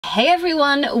Hey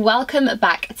everyone, welcome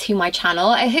back to my channel.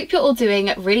 I hope you're all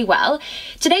doing really well.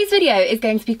 Today's video is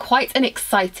going to be quite an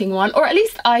exciting one, or at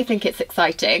least I think it's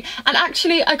exciting. And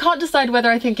actually, I can't decide whether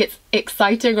I think it's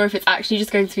exciting or if it's actually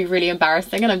just going to be really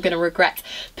embarrassing and I'm going to regret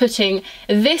putting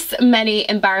this many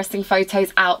embarrassing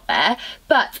photos out there.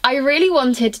 But I really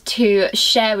wanted to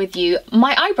share with you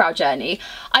my eyebrow journey.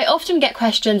 I often get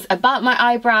questions about my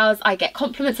eyebrows, I get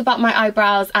compliments about my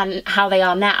eyebrows and how they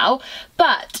are now,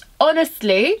 but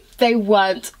honestly, they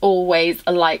weren't always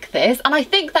like this, and I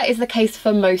think that is the case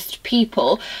for most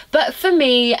people. But for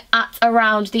me, at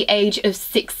around the age of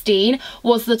 16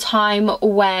 was the time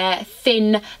where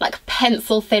thin, like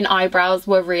pencil thin eyebrows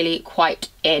were really quite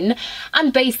in.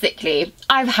 And basically,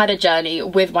 I've had a journey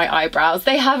with my eyebrows.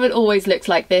 They haven't always looked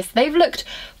like this. They've looked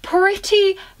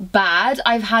pretty bad.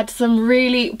 I've had some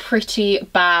really pretty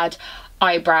bad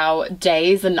eyebrow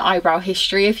days and eyebrow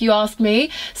history, if you ask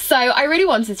me. So I really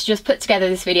wanted to just put together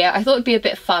this video. I thought it'd be a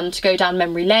bit fun to go down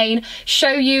memory lane, show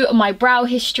you my brow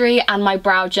history and my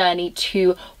brow journey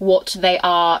to what they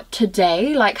are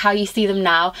today, like how you see them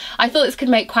now. I thought this could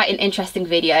make quite an interesting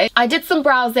video. I did some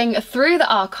browsing through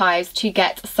the archives to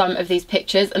get some of these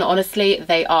pictures, and honestly,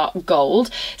 they are gold.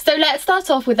 So let's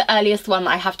start off with the earliest one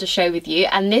that I have to share with you,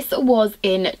 and this was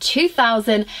in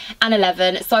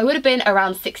 2011. So I would have been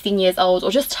around 16 years old, or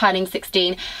just turning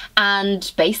 16,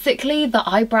 and basically the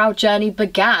eyebrow journey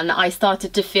began. I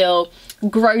started to feel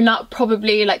grown up,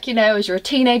 probably, like, you know, as you're a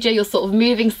teenager, you're sort of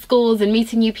moving schools and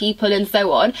meeting new people and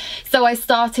so on. So I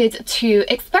started to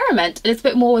experiment a little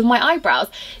bit more with my eyebrows.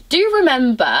 Do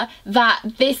remember that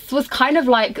this was kind of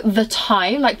like the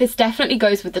time, like this definitely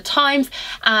goes with the times,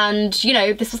 and you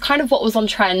know, this was kind of what was on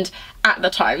trend at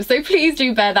the time. So please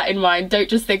do bear that in mind. Don't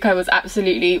just think I was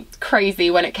absolutely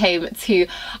crazy when it came to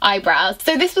eyebrows.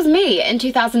 So this was me in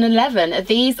 2011.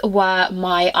 These were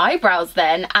my eyebrows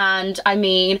then, and I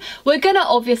mean, we're gonna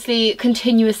obviously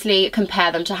continuously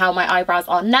compare them to how my eyebrows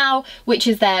are now, which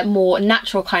is their more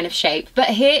natural kind of shape. But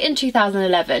here in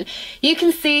 2011, you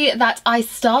can see that I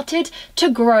started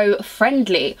to grow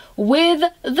friendly with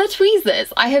the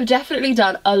tweezers. I have definitely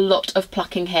done a lot of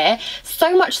plucking here,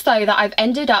 so much so that I've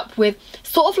ended up with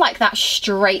sort of like that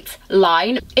straight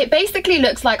line. It basically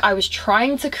looks like I was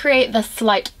trying to create the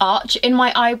slight arch in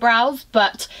my eyebrows,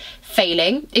 but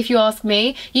failing, if you ask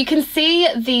me. You can see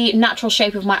the natural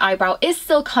shape of my eyebrow is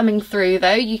still coming through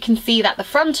though. You can see that the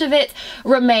front of it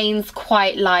remains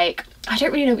quite like, I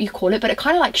don't really know what you call it, but it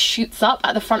kind of like shoots up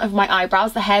at the front of my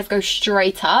eyebrows. The hairs go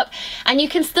straight up, and you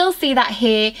can still see that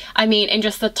here, I mean, in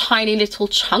just a tiny little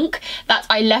chunk that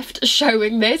I left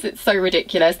showing this. It's so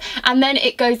ridiculous. And then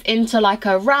it goes into like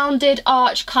a rounded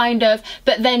arch kind of,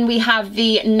 but then we have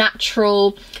the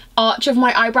natural arch of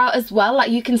my eyebrow as well.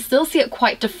 Like you can still see it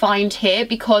quite defined here,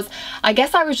 because I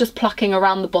guess I was just plucking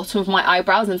around the bottom of my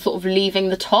eyebrows and sort of leaving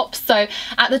the top. So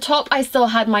at the top I still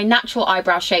had my natural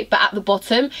eyebrow shape, but at the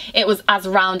bottom it was as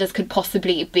round as could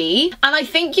possibly be. And I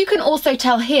think you can also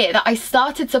tell here that I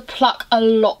started to pluck a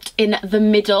lot in the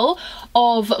middle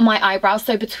of my eyebrows,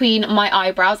 so between my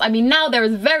eyebrows. I mean, now there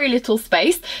is very little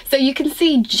space, so you can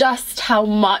see just how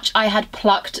much I had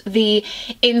plucked the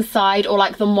inside, or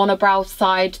like the monobrow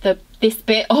side, this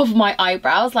bit of my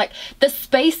eyebrows. Like the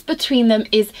space between them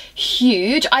is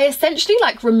huge. I essentially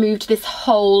like removed this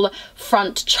whole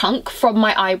front chunk from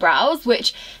my eyebrows,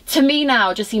 which to me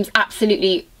now just seems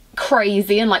absolutely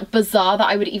crazy and like bizarre that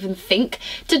I would even think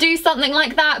to do something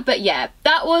like that. But yeah,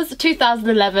 that was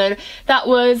 2011. That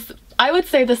was, I would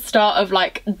say, the start of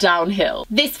like downhill.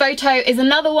 This photo is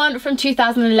another one from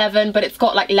 2011, but it's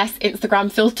got like less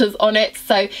Instagram filters on it,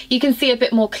 so you can see a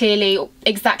bit more clearly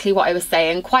exactly what I was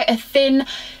saying. Quite a thin,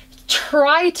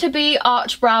 try to be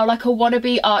arch brow, like a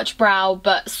wannabe arch brow,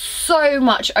 but so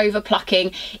much over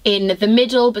plucking in the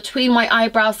middle between my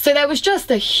eyebrows. So there was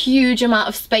just a huge amount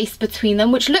of space between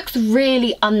them, which looks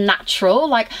really unnatural.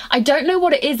 Like, I don't know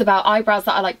what it is about eyebrows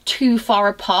that are like too far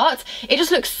apart. It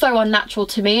just looks so unnatural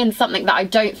to me, and something that I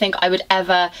don't think I would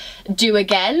ever do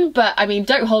again. But I mean,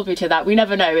 don't hold me to that. We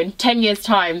never know. In 10 years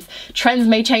time, trends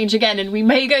may change again and we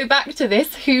may go back to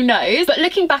this, who knows? But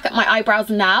looking back at my eyebrows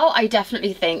now, I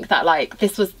definitely think that like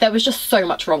there was just so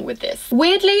much wrong with this.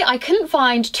 Weirdly, I couldn't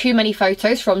find too many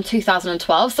photos from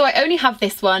 2012, so I only have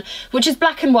this one, which is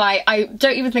black and white. I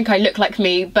don't even think I look like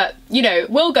me, but you know,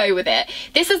 we'll go with it.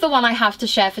 This is the one I have to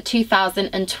share for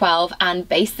 2012, and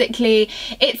basically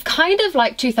it's kind of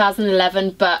like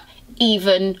 2011, but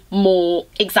even more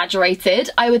exaggerated,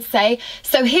 I would say.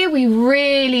 So here we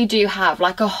really do have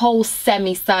like a whole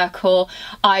semicircle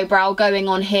eyebrow going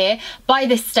on here. By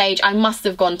this stage I must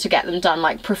have gone to get them done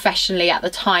like professionally at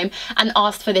the time and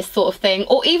asked for this sort of thing,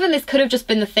 or even this could have just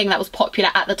been the thing that was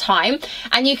popular at the time.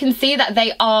 And you can see that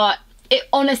they are, it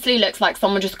honestly looks like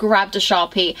someone just grabbed a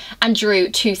Sharpie and drew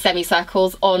 2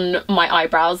 semicircles on my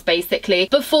eyebrows, basically.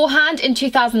 Beforehand, in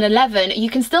 2011, you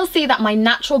can still see that my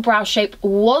natural brow shape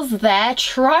was there,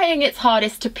 trying its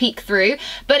hardest to peek through,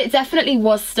 but it definitely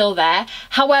was still there.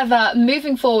 However,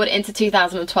 moving forward into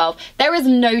 2012, there is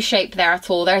no shape there at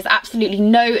all. There is absolutely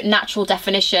no natural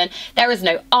definition. There is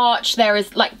no arch.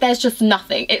 There's just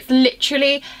nothing. It's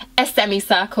literally a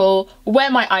semicircle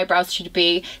where my eyebrows should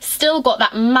be. Still got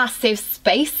that massive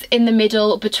space in the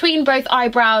middle between both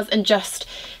eyebrows, and just,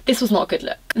 this was not a good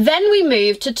look. Then we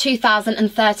moved to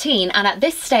 2013, and at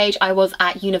this stage I was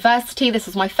at university. This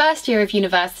was my first year of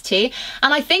university,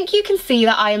 and I think you can see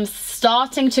that I am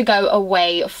starting to go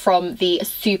away from the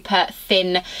super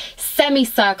thin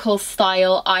semicircle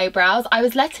style eyebrows. I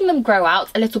was letting them grow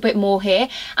out a little bit more here,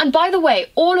 and by the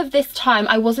way, all of this time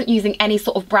I wasn't using any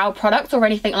sort of brow product or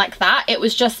anything like that. It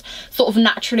was just sort of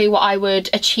naturally what I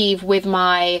would achieve with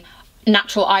my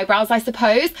natural eyebrows, I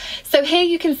suppose. So here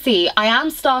you can see I am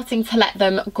starting to let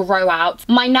them grow out.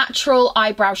 My natural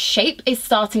eyebrow shape is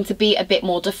starting to be a bit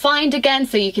more defined again,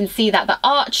 so you can see that the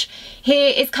arch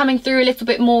here is coming through a little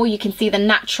bit more. You can see the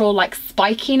natural like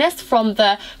spikiness from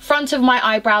the front of my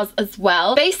eyebrows as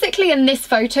well. Basically in this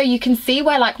photo you can see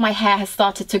where like my hair has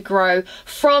started to grow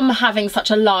from having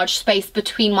such a large space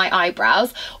between my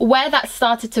eyebrows. Where that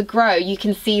started to grow, you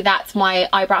can see that my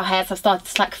eyebrow hairs have started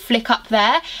to like flick up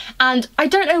there, and I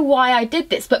don't know why I did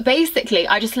this, but basically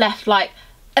I just left like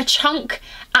a chunk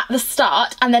at the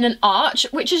start and then an arch,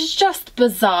 which is just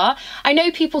bizarre. I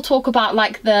know people talk about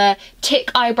like the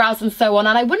tick eyebrows and so on,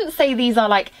 and I wouldn't say these are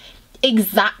like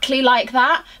exactly like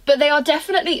that, but they are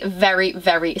definitely very,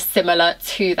 very similar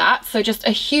to that. So just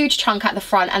a huge chunk at the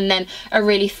front and then a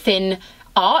really thin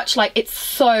arch. Like, it's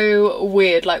so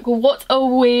weird. Like, what a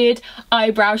weird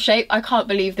eyebrow shape. I can't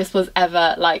believe this was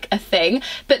ever like a thing,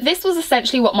 but this was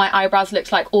essentially what my eyebrows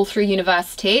looked like all through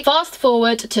university. Fast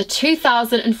forward to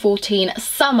 2014,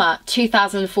 summer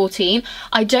 2014.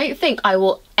 I don't think I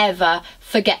will ever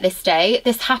forget this day.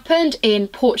 This happened in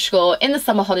Portugal in the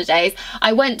summer holidays.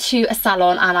 I went to a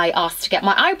salon and I asked to get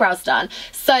my eyebrows done.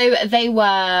 So they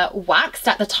were waxed.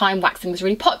 At the time, waxing was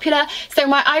really popular. So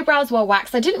my eyebrows were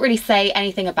waxed. I didn't really say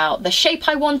anything about the shape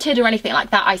I wanted or anything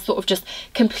like that. I sort of just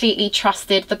completely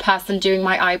trusted the person doing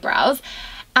my eyebrows.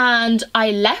 And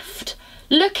I left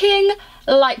looking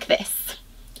like this.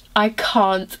 I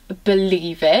can't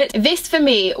believe it. This for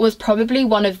me was probably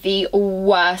one of the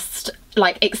worst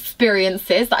like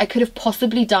experiences that I could have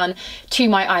possibly done to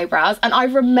my eyebrows. And I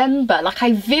remember, like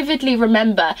I vividly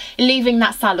remember leaving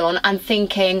that salon and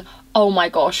thinking, oh my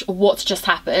gosh, what's just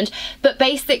happened? But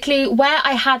basically where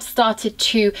I had started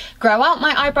to grow out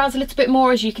my eyebrows a little bit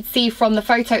more, as you could see from the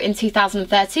photo in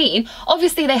 2013,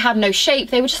 obviously they had no shape.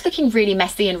 They were just looking really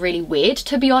messy and really weird,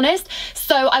 to be honest.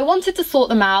 So I wanted to sort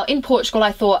them out. In Portugal,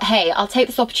 I thought, hey, I'll take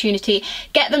this opportunity,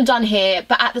 get them done here.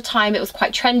 But at the time it was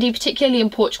quite trendy, particularly in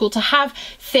Portugal, to have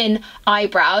thin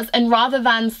eyebrows. And rather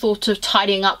than sort of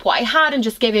tidying up what I had and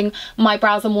just giving my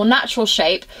brows a more natural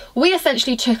shape, we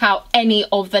essentially took out any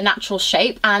of the natural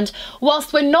shape. And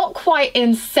whilst we're not quite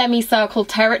in semicircle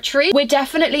territory, we're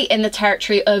definitely in the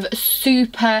territory of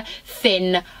super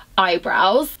thin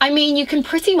eyebrows. I mean, you can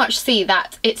pretty much see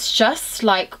that it's just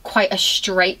like quite a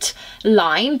straight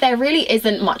line. There really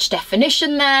isn't much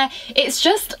definition there. It's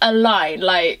just a line,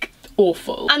 like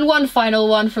awful. And one final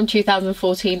one from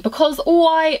 2014, because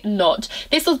why not?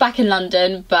 This was back in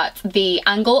London, but the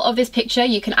angle of this picture,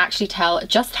 you can actually tell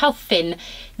just how thin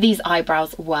these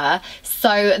eyebrows were.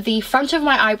 So the front of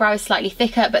my eyebrow is slightly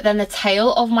thicker, but then the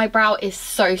tail of my brow is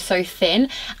so thin.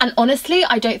 And honestly,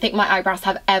 I don't think my eyebrows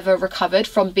have ever recovered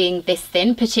from being this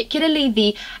thin, particularly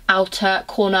the outer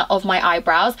corner of my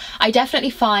eyebrows. I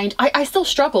definitely find I still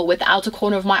struggle with the outer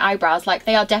corner of my eyebrows. Like,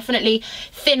 they are definitely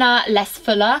thinner, less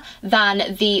fuller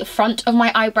than the front of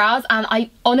my eyebrows, and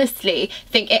I honestly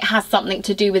think it has something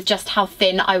to do with just how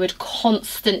thin I would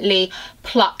constantly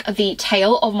pluck the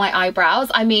tail of my eyebrows.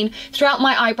 I mean, throughout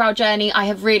my eyebrow journey, I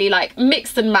have really like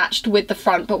mixed and matched with the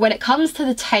front, but when it comes to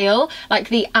the tail, like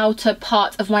the outer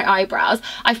part of my eyebrows,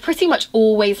 I've pretty much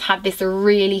always had this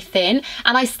really thin,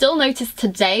 and I still notice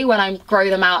today when I grow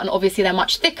them out, and obviously they're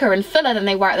much thicker and fuller than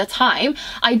they were at the time,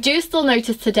 I do still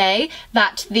notice today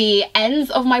that the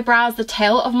ends of my brows, the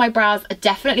tail of my brows,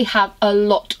 definitely have a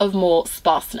lot of more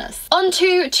sparseness. On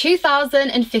to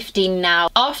 2015 now.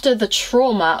 After the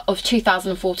trauma of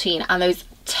 2014 and those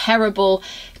terrible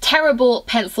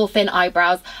pencil thin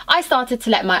eyebrows, I started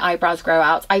to let my eyebrows grow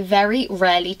out. I very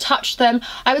rarely touched them.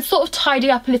 I would sort of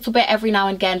tidy up a little bit every now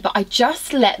and again, but I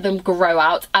just let them grow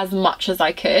out as much as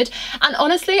I could. And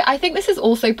honestly, I think this is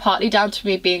also partly down to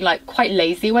me being like quite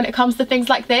lazy when it comes to things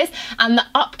like this, and the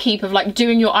upkeep of like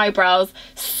doing your eyebrows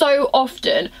so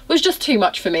often was just too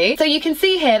much for me. So you can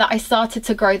see here that I started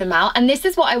to grow them out, and this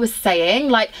is what I was saying,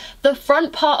 like the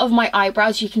front part of my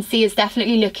eyebrows you can see is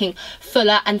definitely looking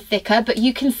fuller and thicker, but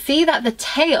you can see that the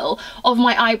tail of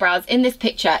my eyebrows in this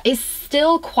picture is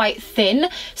still quite thin.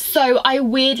 So I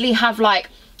weirdly have like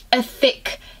a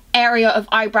thick area of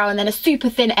eyebrow and then a super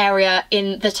thin area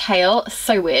in the tail.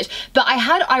 So weird. But I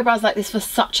had eyebrows like this for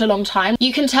such a long time.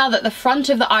 You can tell that the front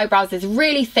of the eyebrows is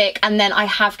really thick, and then I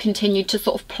have continued to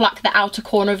sort of pluck the outer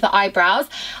corner of the eyebrows.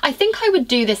 I think I would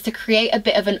do this to create a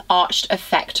bit of an arched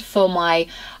effect for my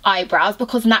eyebrows,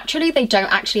 because naturally they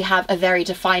don't actually have a very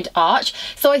defined arch.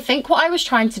 So I think what I was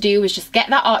trying to do was just get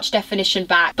that arch definition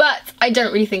back, but I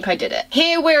don't really think I did it.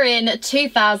 Here we're in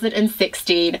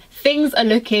 2016. Things are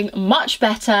looking much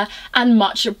better and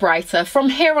much brighter. From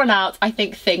here on out, I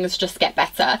think things just get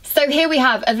better. So here we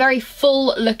have a very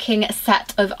full looking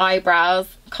set of eyebrows.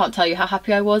 Can't tell you how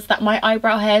happy I was that my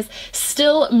eyebrow hairs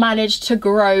still managed to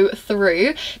grow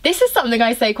through. This is something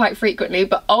I say quite frequently,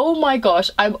 but oh my gosh,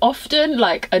 I'm often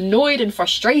like annoyed and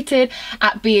frustrated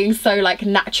at being so like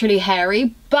naturally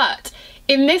hairy, but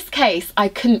in this case, I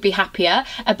couldn't be happier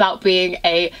about being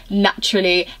a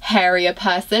naturally hairier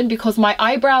person, because my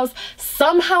eyebrows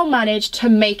somehow managed to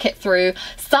make it through,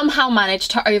 somehow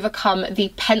managed to overcome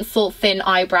the pencil thin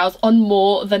eyebrows on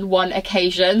more than one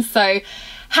occasion. So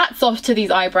hats off to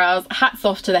these eyebrows, hats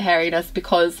off to the hairiness,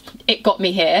 because it got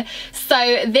me here.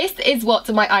 So this is what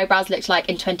my eyebrows looked like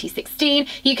in 2016.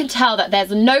 You can tell that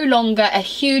there's no longer a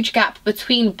huge gap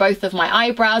between both of my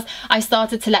eyebrows. I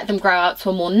started to let them grow out to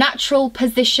a more natural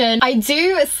position. I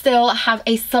do still have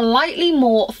a slightly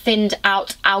more thinned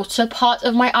out outer part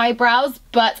of my eyebrows,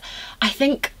 but I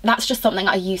think that's just something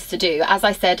I used to do. As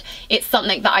I said, it's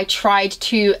something that I tried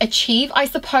to achieve, I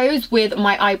suppose, with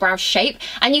my eyebrow shape,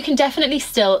 and you can definitely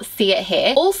still see it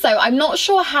here. Also, I'm not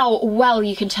sure how well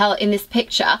you can tell in this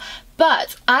picture,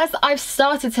 but as I've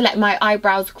started to let my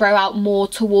eyebrows grow out more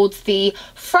towards the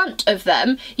front of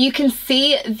them, you can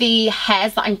see the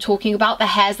hairs that I'm talking about, the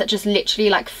hairs that just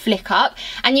literally like flick up,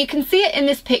 and you can see it in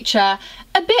this picture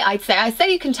a bit, I'd say. I say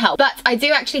you can tell, but I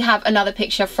do actually have another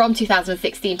picture from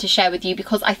 2016 to share with you,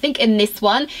 because I think in this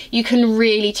one you can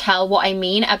really tell what I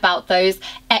mean about those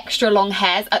extra long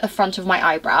hairs at the front of my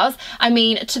eyebrows. I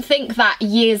mean, to think that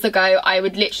years ago I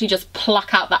would literally just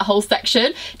pluck out that whole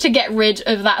section to get rid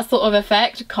of that sort of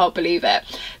effect. Can't believe it.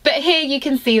 But here you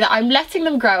can see that I'm letting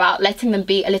them grow out, letting them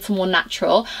be a little more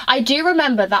natural. I do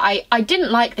remember that I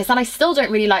didn't like this, and I still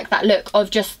don't really like that look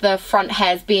of just the front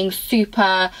hairs being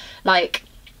super like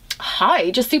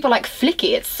high, just super like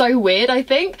flicky. It's so weird, I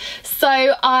think. So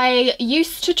I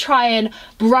used to try and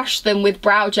brush them with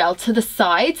brow gel to the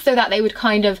side so that they would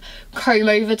kind of comb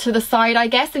over to the side, I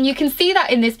guess. And you can see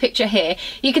that in this picture here.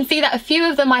 You can see that a few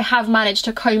of them I have managed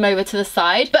to comb over to the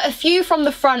side, but a few from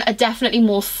the front are definitely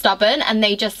more stubborn and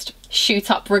they just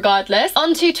shoot up regardless.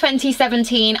 On to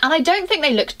 2017, and I don't think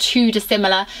they look too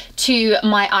dissimilar to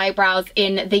my eyebrows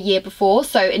in the year before,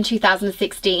 so in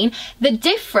 2016. The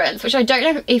difference, which I don't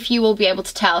know if you will be able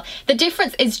to tell, the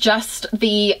difference is just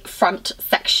the front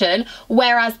section.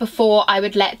 Whereas before I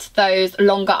would let those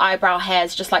longer eyebrow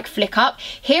hairs just like flick up,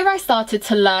 here I started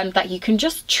to learn that you can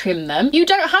just trim them. You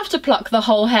don't have to pluck the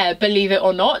whole hair, believe it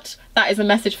or not. That is a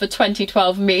message for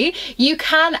 2012 me. You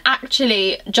can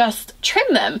actually just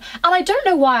trim them. And I don't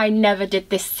know why I never did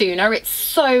this sooner. It's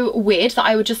so weird that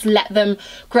I would just let them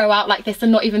grow out like this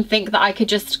and not even think that I could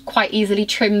just quite easily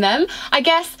trim them. I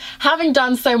guess having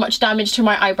done so much damage to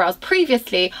my eyebrows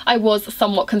previously, I was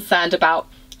somewhat concerned about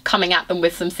coming at them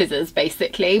with some scissors,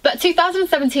 basically. But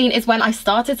 2017 is when I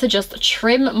started to just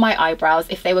trim my eyebrows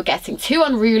if they were getting too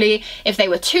unruly, if they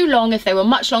were too long, if they were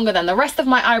much longer than the rest of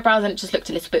my eyebrows and it just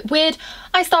looked a little bit weird.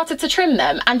 I started to trim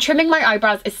them, and trimming my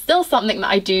eyebrows is still something that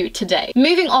I do today.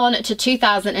 Moving on to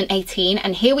 2018,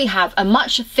 and here we have a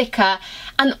much thicker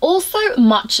and also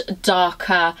much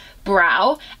darker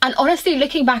brow. And honestly,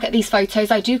 looking back at these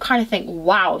photos, I do kind of think,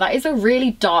 wow, that is a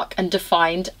really dark and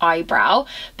defined eyebrow.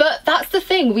 But that's the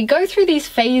thing, we go through these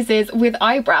phases with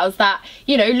eyebrows that,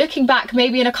 you know, looking back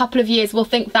maybe in a couple of years we'll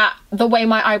think that the way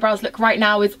my eyebrows look right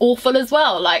now is awful as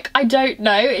well. Like, I don't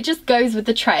know, it just goes with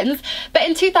the trends. But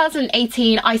in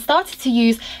 2018 I started to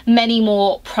use many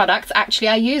more products. Actually,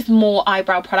 I used more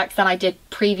eyebrow products than I did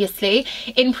previously.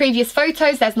 In previous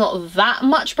photos there's not that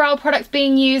much brow products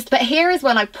being used, but here is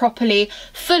when I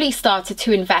fully started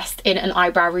to invest in an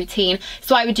eyebrow routine.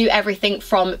 So I would do everything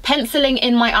from penciling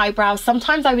in my eyebrows,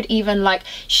 sometimes I would even like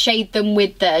shade them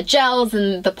with the gels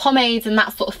and the pomades and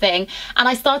that sort of thing, and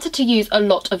I started to use a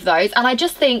lot of those. And I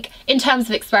just think, in terms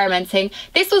of experimenting,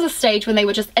 this was a stage when they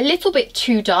were just a little bit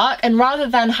too dark, and rather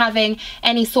than having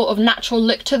any sort of natural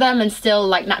look to them and still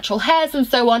like natural hairs and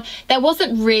so on, there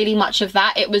wasn't really much of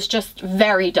that. It was just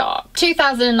very dark.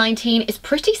 2019 is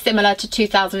pretty similar to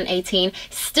 2018,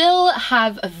 still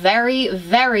have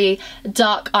very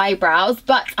dark eyebrows,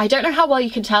 but I don't know how well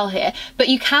you can tell here, but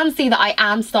you can see that I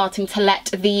am starting to let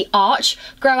the arch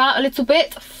grow out a little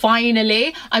bit.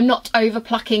 Finally, I'm not over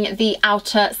plucking the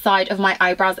outer side of my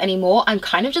eyebrows anymore. I'm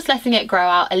kind of just letting it grow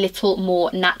out a little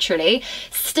more naturally.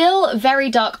 Still very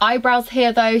dark eyebrows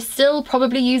here though, still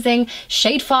probably using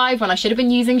shade 5 when I should have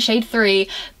been using shade 3,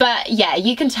 but yeah,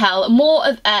 you can tell more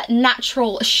of a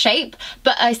natural shape,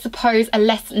 but I suppose a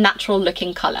less natural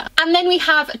looking colour. And then we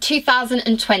have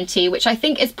 2020, which I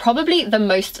think is probably the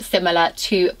most similar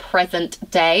to present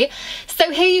day.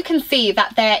 So here you can see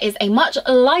that there is a much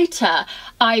lighter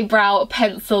eyebrow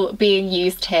pencil being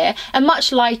used here, a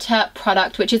much lighter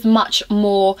product which is much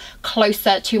more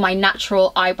closer to my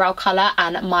natural eyebrow colour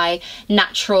and my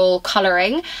natural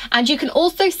colouring. And you can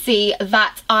also see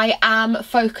that I am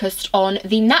focused on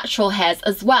the natural hairs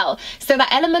as well, so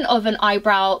that element of an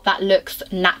eyebrow that looks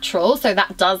natural, so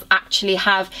that does actually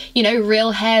have, you know,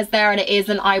 real hairs there, and it is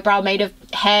an eyebrow made of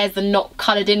hairs and not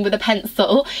coloured in with a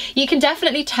pencil. You can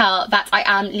definitely tell that I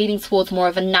am leaning towards more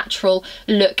of a natural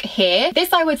look here.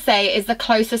 This, I would say, is the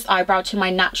closest eyebrow to my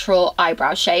natural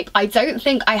eyebrow shape. I don't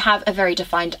think I have a very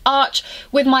defined arch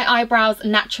with my eyebrows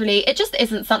naturally. It just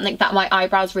isn't something that my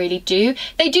eyebrows really do.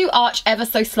 They do arch ever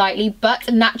so slightly,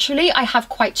 but naturally I have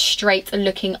quite straight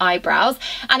looking eyebrows,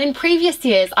 and in previous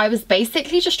years I was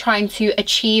basically just trying to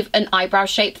achieve an eyebrow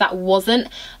shape that wasn't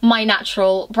my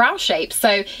natural brow shape. So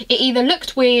it either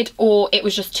looked weird, or it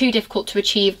was just too difficult to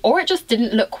achieve, or it just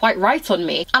didn't look quite right on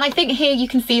me. And I think here you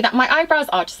can see that my eyebrows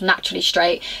are just naturally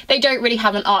straight. They don't really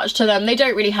have an arch to them, they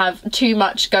don't really have too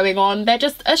much going on, they're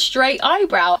just a straight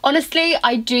eyebrow. Honestly,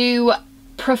 I do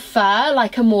prefer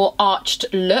like a more arched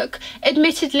look,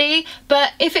 admittedly,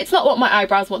 but if it's not what my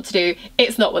eyebrows want to do,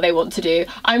 it's not what they want to do.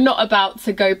 I'm not about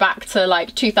to go back to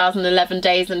like 2011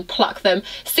 days and pluck them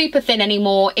super thin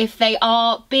anymore. If they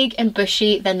are big and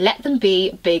bushy, then let them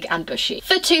be big and bushy.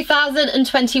 For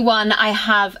 2021, I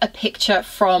have a picture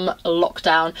from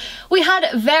lockdown. We had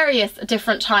various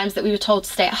different times that we were told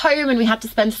to stay at home and we had to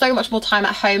spend so much more time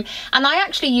at home, and I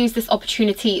actually used this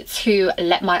opportunity to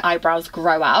let my eyebrows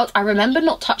grow out. I remember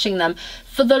not touching them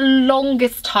for the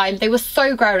longest time. They were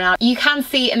so grown out. You can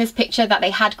see in this picture that they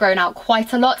had grown out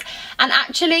quite a lot, and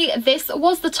actually this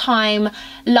was the time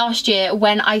last year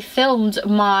when I filmed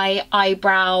my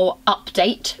eyebrow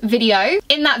update video.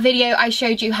 In that video I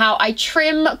showed you how I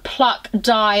trim, pluck,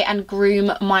 dye and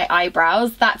groom my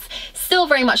eyebrows. That's still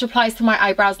very much applies to my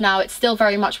eyebrows now. It's still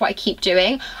very much what I keep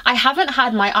doing. I haven't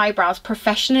had my eyebrows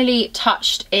professionally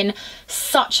touched in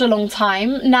such a long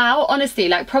time now, honestly,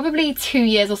 like probably 2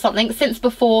 years or something, since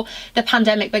before the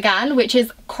pandemic began, which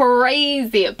is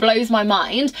crazy. It blows my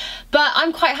mind, but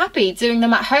I'm quite happy doing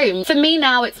them at home. For me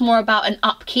now, it's more about an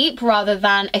upkeep rather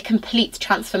than a complete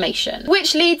transformation.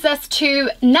 Which leads us to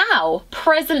now,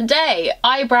 present day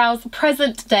eyebrows,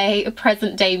 present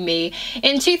day me.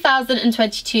 In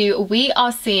 2022, we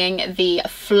are seeing the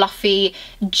fluffy,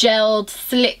 gelled,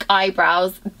 slick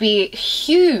eyebrows be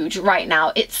huge right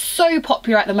now. It's so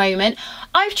popular at the moment.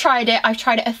 I've tried it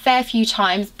a fair few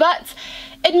times, but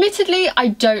admittedly, I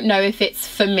don't know if it's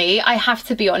for me. I have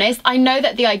to be honest. I know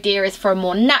that the idea is for a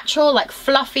more natural, like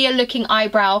fluffier looking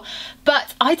eyebrow,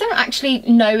 but I don't actually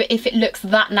know if it looks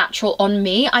that natural on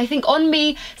me. I think on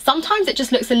me, sometimes it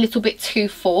just looks a little bit too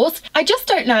forced. I just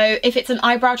don't know if it's an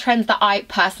eyebrow trend that I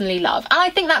personally love, and I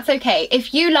think that's okay.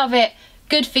 If you love it,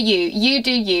 good for you, you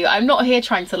do you. I'm not here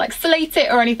trying to like slate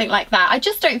it or anything like that. I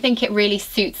just don't think it really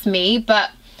suits me,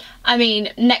 but I mean,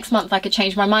 next month I could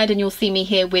change my mind and you'll see me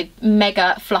here with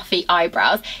mega fluffy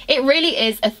eyebrows. It really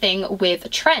is a thing with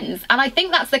trends, and I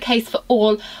think that's the case for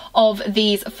all of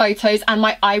these photos and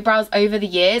my eyebrows over the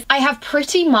years. I have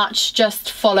pretty much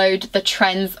just followed the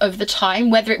trends of the time,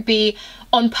 whether it be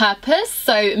on purpose,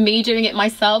 so me doing it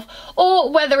myself, or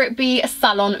whether it be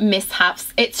salon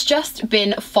mishaps. It's just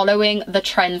been following the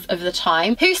trends of the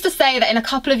time. Who's to say that in a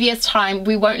couple of years time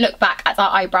we won't look back at our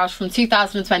eyebrows from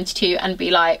 2022 and be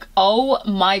like, oh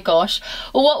my gosh,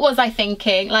 what was I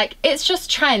thinking? Like, it's just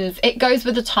trends, it goes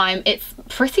with the time. It's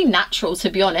pretty natural, to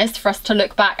be honest, for us to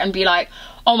look back and be like,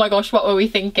 oh my gosh, what were we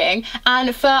thinking?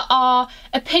 And for our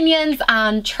opinions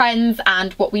and trends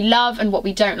and what we love and what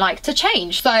we don't like to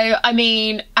change. So, I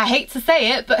mean, I hate to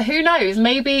say it, but who knows?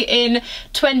 Maybe in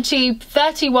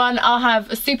 2031 I'll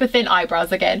have super thin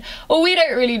eyebrows again. Or we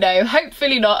don't really know.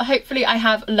 Hopefully not. Hopefully I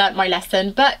have learnt my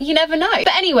lesson, but you never know.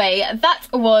 But anyway, that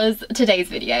was today's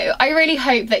video. I really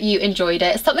hope that you enjoyed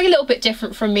it. Something a little bit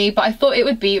different from me, but I thought it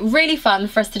would be really fun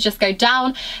for us to just go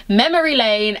down memory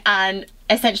lane and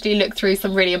essentially look through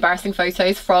some really embarrassing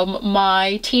photos from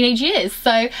my teenage years.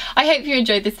 So I hope you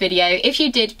enjoyed this video. If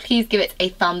you did, please give it a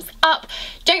thumbs up.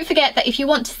 Don't forget that if you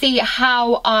want to see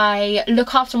how I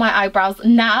look after my eyebrows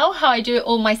now, how I do it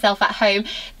all myself at home,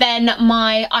 then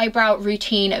my eyebrow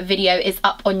routine video is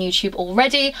up on YouTube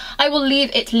already. I will leave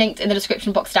it linked in the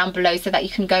description box down below so that you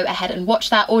can go ahead and watch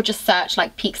that, or just search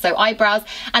like Peexo eyebrows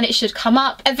and it should come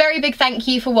up. A very big thank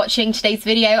you for watching today's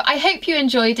video. I hope you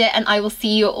enjoyed it and I will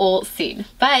see you all soon.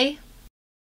 Bye!